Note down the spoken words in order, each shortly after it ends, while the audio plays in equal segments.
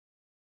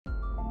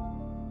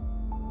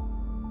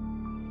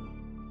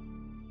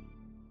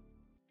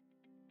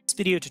This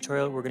video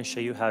tutorial, we're going to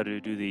show you how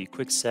to do the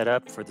quick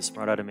setup for the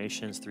Smart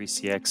Automations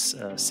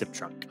 3CX SIP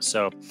Trunk.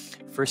 So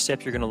first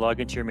step, you're going to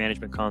log into your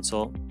management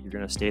console, you're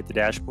going to stay at the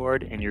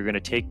dashboard, and you're going to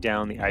take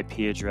down the IP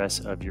address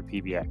of your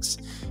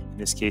PBX. In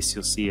this case,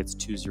 you'll see it's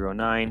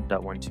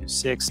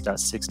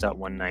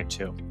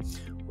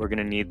 209.126.6.192. We're going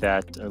to need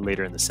that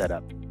later in the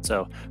setup.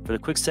 So for the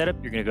quick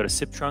setup, you're going to go to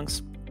SIP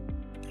Trunks.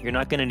 You're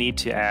not going to need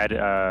to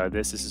add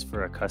this is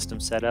for a custom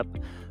setup.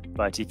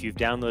 But if you've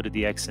downloaded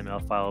the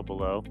XML file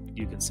below,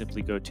 you can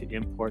simply go to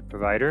Import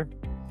Provider.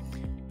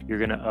 You're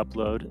going to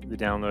upload the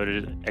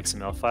downloaded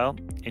XML file,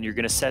 and you're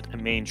going to set a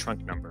main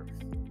trunk number.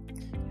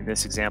 In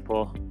this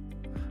example,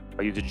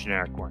 I'll use a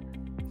generic one.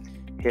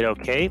 Hit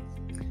OK,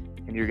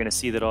 and you're going to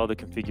see that all the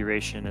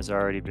configuration has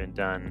already been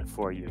done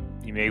for you.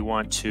 You may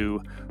want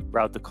to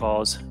route the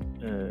calls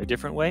a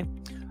different way.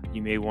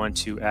 You may want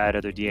to add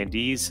other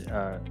DNDs.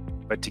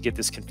 But to get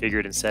this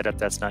configured and set up,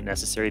 that's not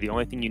necessary. The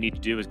only thing you need to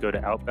do is go to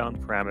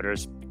Outbound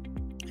Parameters,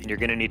 and you're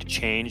going to need to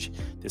change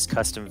this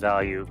custom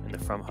value in the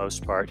from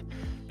host part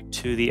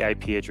to the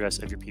IP address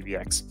of your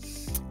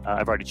PBX.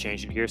 I've already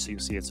changed it here, so you'll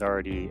see it's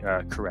already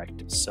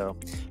correct. So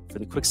for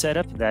the quick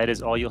setup, that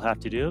is all you'll have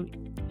to do.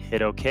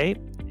 Hit OK,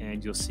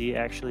 and you'll see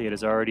actually it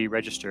is already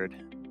registered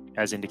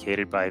as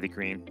indicated by the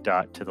green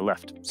dot to the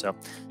left. So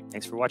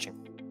thanks for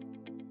watching.